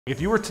If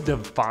you were to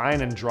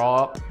define and draw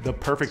up the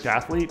perfect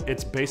athlete,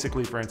 it's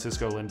basically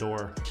Francisco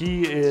Lindor.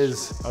 He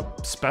is a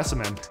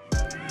specimen.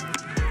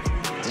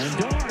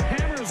 Lindor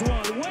hammers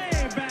one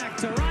way back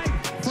to right.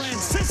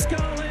 Francisco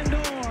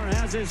Lindor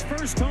has his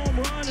first home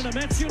run in a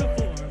Mets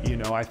uniform. You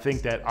know, I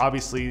think that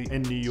obviously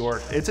in New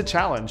York, it's a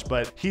challenge,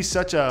 but he's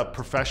such a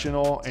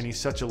professional and he's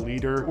such a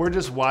leader. We're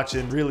just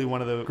watching really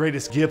one of the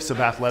greatest gifts of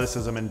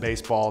athleticism in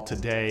baseball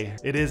today.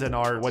 It is an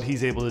art, what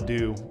he's able to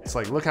do. It's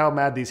like, look how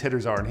mad these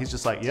hitters are. And he's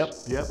just like, yep,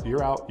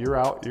 you're out, you're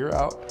out, you're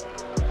out.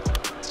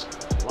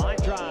 Line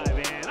drive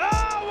in.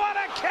 Oh, what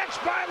a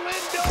catch by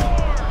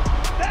Lindor!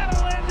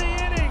 That'll end the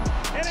inning,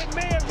 and it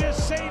may have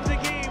just saved the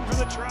game for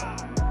the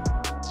Tribe.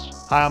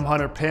 Hi, I'm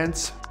Hunter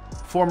Pence,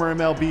 former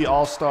MLB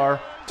All-Star,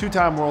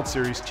 two-time World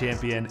Series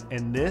champion,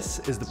 and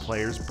this is the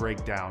Players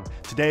Breakdown.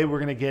 Today, we're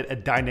gonna get a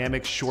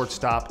dynamic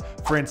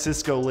shortstop,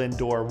 Francisco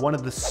Lindor, one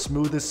of the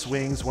smoothest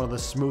swings, one of the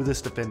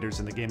smoothest defenders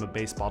in the game of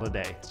baseball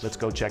today. Let's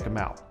go check him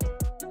out.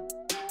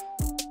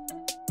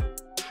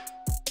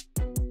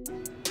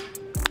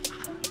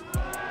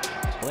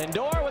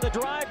 Lindor with a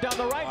drive down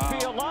the right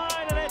field line,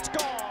 and it's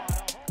gone.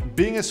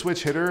 Being a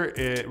switch hitter,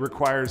 it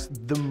requires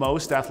the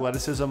most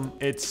athleticism.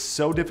 It's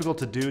so difficult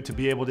to do, to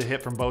be able to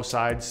hit from both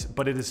sides,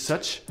 but it is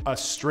such a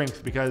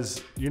strength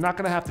because you're not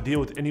gonna have to deal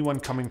with anyone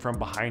coming from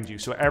behind you.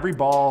 So every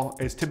ball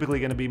is typically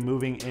gonna be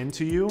moving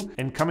into you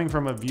and coming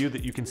from a view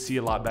that you can see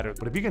a lot better.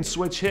 But if you can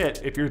switch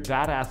hit, if you're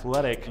that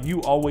athletic, you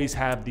always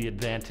have the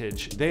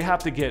advantage. They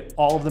have to get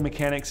all of the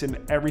mechanics and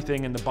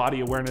everything in the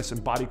body awareness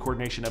and body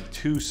coordination of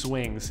two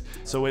swings.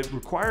 So it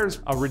requires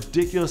a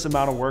ridiculous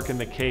amount of work in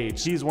the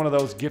cage. He's one of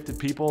those gifted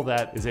people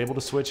that is able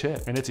to switch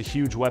hit, and it's a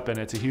huge weapon.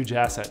 It's a huge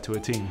asset to a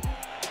team.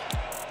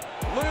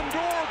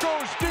 Lindor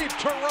goes deep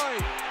to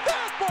right.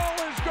 That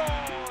ball is gone.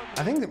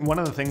 I think that one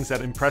of the things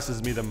that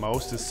impresses me the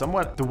most is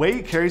somewhat the way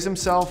he carries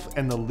himself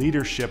and the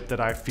leadership that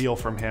I feel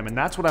from him. And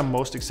that's what I'm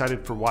most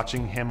excited for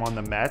watching him on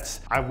the Mets.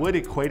 I would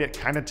equate it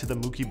kind of to the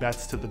Mookie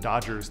Betts to the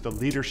Dodgers, the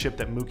leadership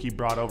that Mookie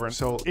brought over.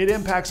 So it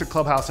impacts a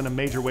clubhouse in a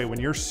major way when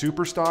your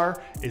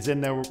superstar is in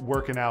there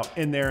working out,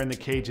 in there in the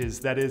cages,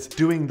 that is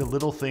doing the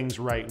little things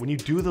right. When you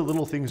do the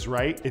little things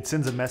right, it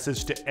sends a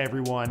message to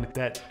everyone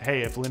that,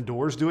 hey, if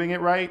Lindor's doing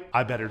it right,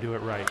 I better do it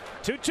right.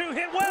 2-2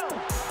 hit well.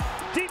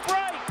 Deep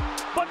right.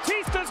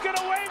 Batista's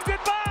gonna wave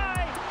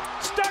goodbye.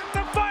 Start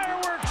the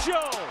fireworks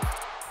show.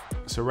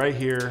 So right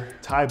here,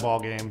 tie ball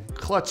game,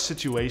 clutch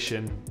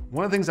situation.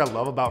 One of the things I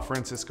love about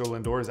Francisco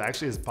Lindor is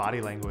actually his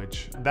body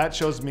language. That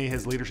shows me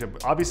his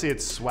leadership. Obviously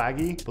it's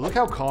swaggy, but look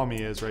how calm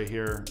he is right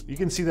here. You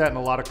can see that in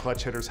a lot of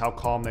clutch hitters, how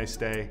calm they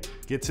stay.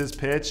 Gets his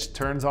pitch,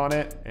 turns on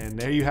it, and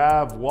there you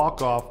have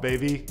walk-off,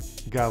 baby.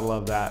 You gotta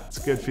love that. It's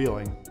a good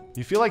feeling.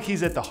 You feel like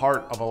he's at the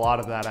heart of a lot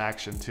of that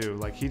action too.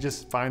 Like he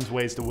just finds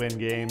ways to win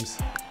games.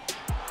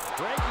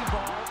 Breaking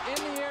ball in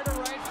the air to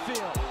right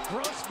field.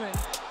 Grossman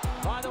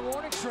by the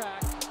warning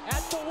track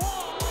at the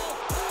wall.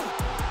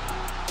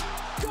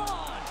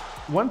 Gone.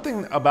 One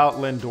thing about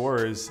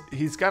Lindor is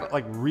he's got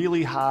like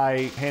really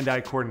high hand-eye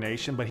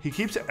coordination, but he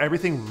keeps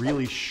everything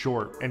really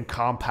short and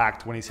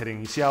compact when he's hitting.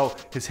 You see how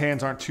his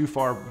hands aren't too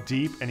far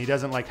deep and he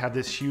doesn't like have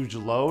this huge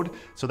load.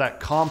 So that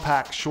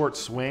compact short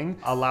swing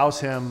allows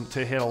him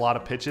to hit a lot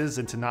of pitches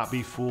and to not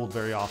be fooled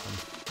very often.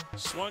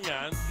 Swung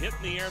on, hit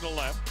in the air to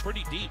left,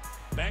 pretty deep.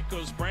 Back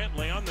goes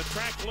Brantley on the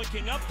track,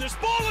 looking up. This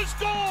ball is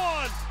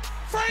gone!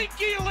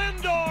 Frankie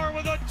Lindor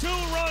with a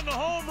two-run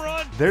home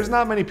run. There's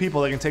not many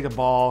people that can take a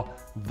ball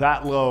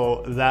that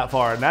low, that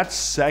far, and that's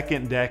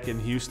second deck in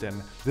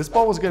Houston. This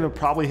ball was gonna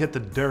probably hit the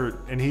dirt,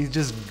 and he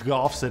just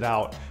golfs it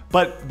out.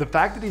 But the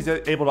fact that he's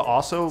able to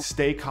also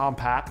stay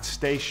compact,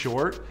 stay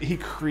short, he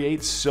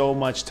creates so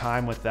much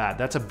time with that.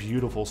 That's a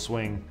beautiful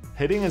swing.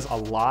 Hitting is a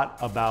lot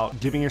about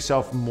giving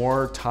yourself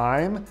more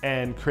time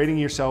and creating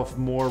yourself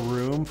more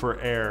room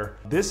for air.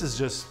 This is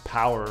just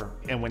power.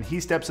 And when he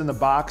steps in the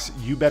box,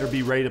 you better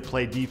be ready to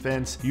play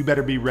defense. You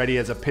better be ready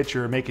as a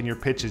pitcher making your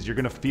pitches. You're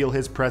gonna feel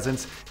his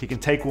presence. He can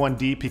take one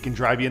deep, he can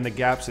drive you in the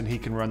gaps, and he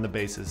can run the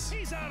bases.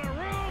 He's out of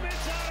room,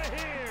 it's out of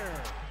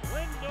here.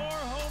 Lindor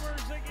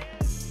homers again.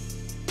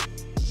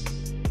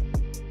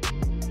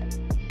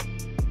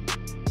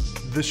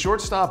 The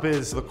shortstop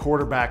is the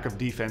quarterback of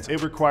defense.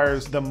 It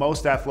requires the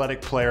most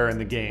athletic player in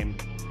the game.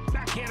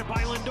 Backhanded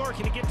by Lindor.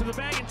 Can he get to the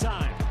bag in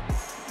time?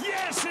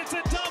 Yes, it's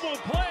a double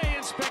play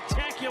in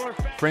spectacular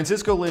fashion.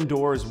 Francisco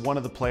Lindor is one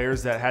of the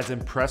players that has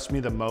impressed me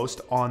the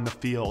most on the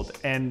field.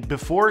 And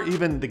before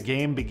even the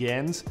game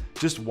begins,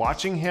 just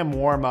watching him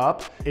warm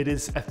up, it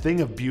is a thing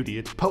of beauty.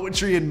 It's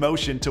poetry in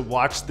motion to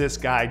watch this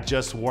guy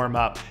just warm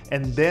up.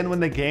 And then when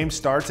the game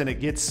starts and it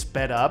gets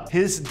sped up,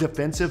 his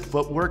defensive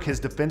footwork, his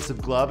defensive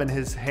glove, and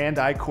his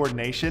hand-eye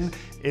coordination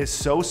is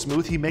so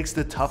smooth, he makes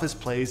the toughest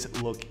plays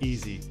look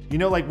easy. You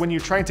know, like when you're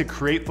trying to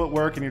create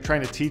footwork and you're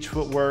trying to teach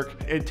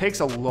footwork, it takes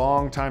a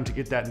long time to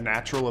get that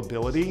natural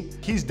ability.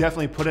 He's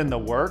definitely put in the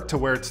work to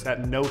where it's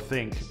at no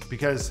think,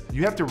 because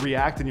you have to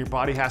react and your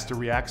body has to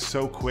react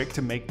so quick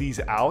to make these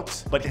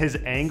outs. But his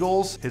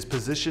angles, his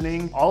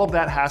positioning, all of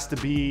that has to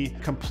be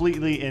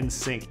completely in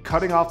sync.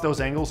 Cutting off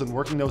those angles and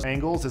working those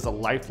angles is a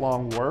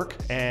lifelong work,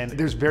 and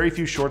there's very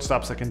few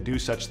shortstops that can do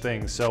such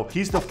things. So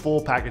he's the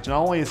full package.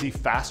 Not only is he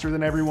faster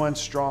than everyone,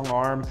 strong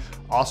arm,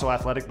 also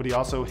athletic, but he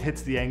also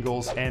hits the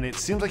angles, and it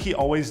seems like he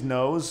always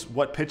knows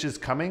what pitch is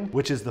coming,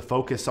 which is the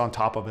focus on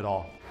top of it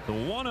all. The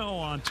 1-0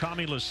 on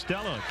Tommy La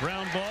Stella.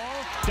 Ground ball.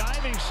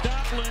 Diving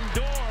stop,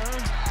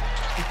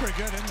 Lindor. He's pretty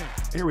good, isn't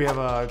he? Here we have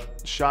a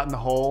shot in the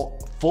hole.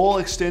 Full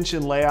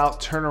extension layout,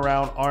 turn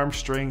around, arm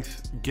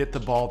strength, get the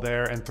ball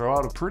there, and throw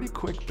out a pretty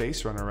quick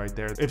base runner right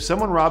there. If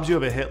someone robs you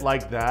of a hit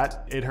like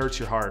that, it hurts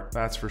your heart,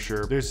 that's for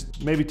sure. There's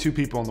maybe 2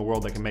 people in the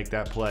world that can make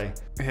that play.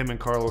 Him and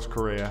Carlos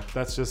Correa.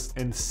 That's just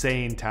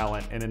insane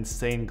talent and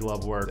insane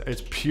glove work.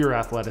 It's pure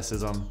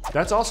athleticism.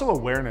 That's also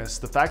awareness.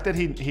 The fact that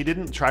he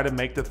didn't try to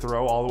make the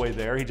throw all the way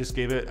there, he just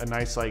gave it a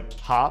nice like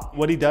hop.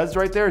 What he does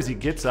right there is he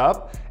gets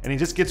up and he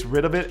just gets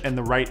rid of it in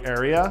the right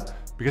area,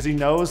 because he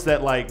knows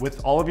that like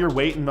with all of your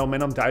weight and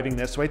momentum diving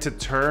this way, to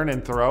turn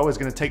and throw is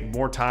gonna take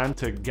more time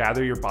to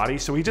gather your body.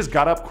 So he just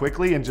got up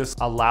quickly and just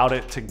allowed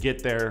it to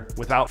get there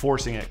without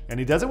forcing it. And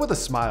he does it with a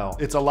smile.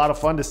 It's a lot of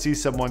fun to see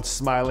someone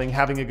smiling,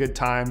 having a good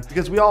time,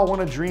 because we all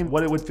wanna dream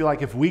what it would feel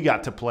like if we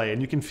got to play,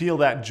 and you can feel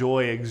that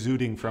joy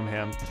exuding from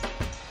him.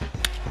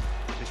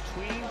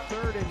 Between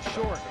third and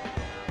short.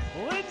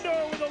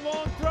 Lindor with a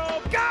long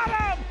throw. Got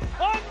him!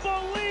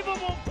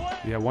 Unbelievable play.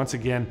 Yeah, once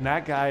again,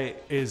 that guy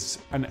is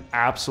an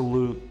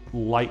absolute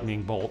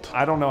lightning bolt.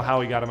 I don't know how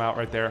he got him out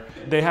right there.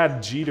 They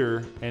had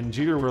Jeter, and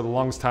Jeter for the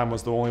longest time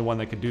was the only one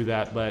that could do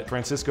that, but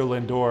Francisco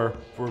Lindor,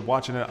 we're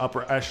watching an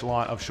upper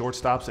echelon of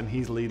shortstops, and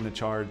he's leading the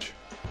charge.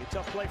 A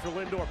tough play for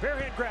Lindor.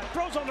 Barehand grab,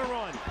 throws on the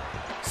run.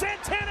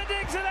 Santana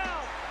digs it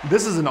out.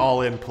 This is an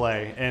all-in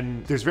play,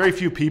 and there's very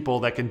few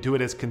people that can do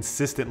it as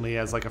consistently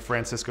as like a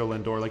Francisco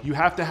Lindor. Like, you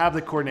have to have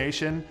the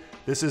coordination.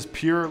 This is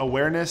pure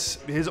awareness.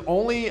 His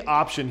only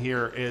option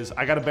here is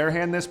I gotta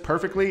barehand this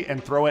perfectly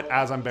and throw it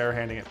as I'm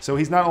barehanding it. So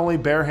he's not only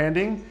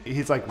barehanding,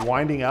 he's like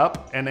winding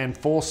up and then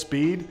full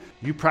speed.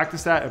 You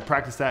practice that and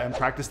practice that and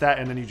practice that,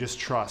 and then you just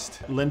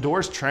trust.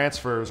 Lindor's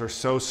transfers are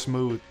so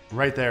smooth.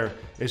 Right there,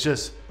 it's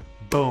just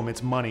boom,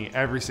 it's money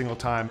every single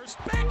time.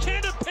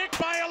 Backhanded pick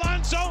by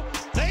Alonso.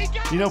 They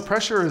got You know,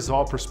 pressure is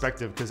all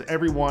perspective, because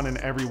everyone and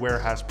everywhere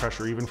has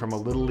pressure, even from a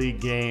little league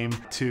game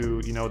to,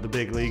 you know, the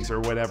big leagues or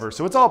whatever.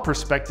 So it's all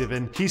perspective,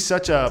 and he's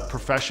such a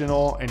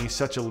professional and he's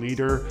such a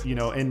leader, you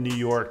know, in New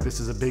York.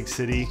 This is a big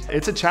city.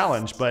 It's a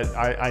challenge, but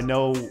I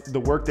know the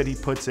work that he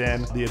puts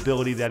in, the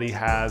ability that he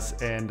has,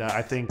 and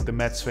I think the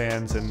Mets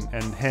fans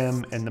and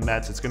him and the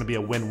Mets, it's gonna be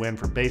a win-win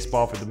for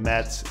baseball, for the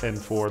Mets, and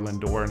for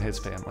Lindor and his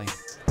family.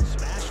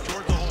 Smash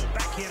toward the hole.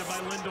 Backhanded by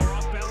Lindor.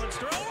 Off balance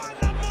throw. On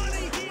the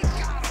money. He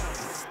got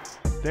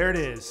him. There it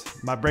is,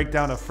 my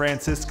breakdown of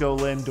Francisco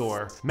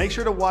Lindor. Make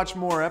sure to watch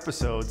more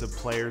episodes of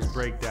Players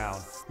Breakdown.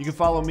 You can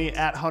follow me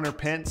at Hunter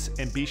Pence,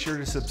 and be sure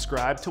to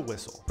subscribe to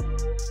Whistle.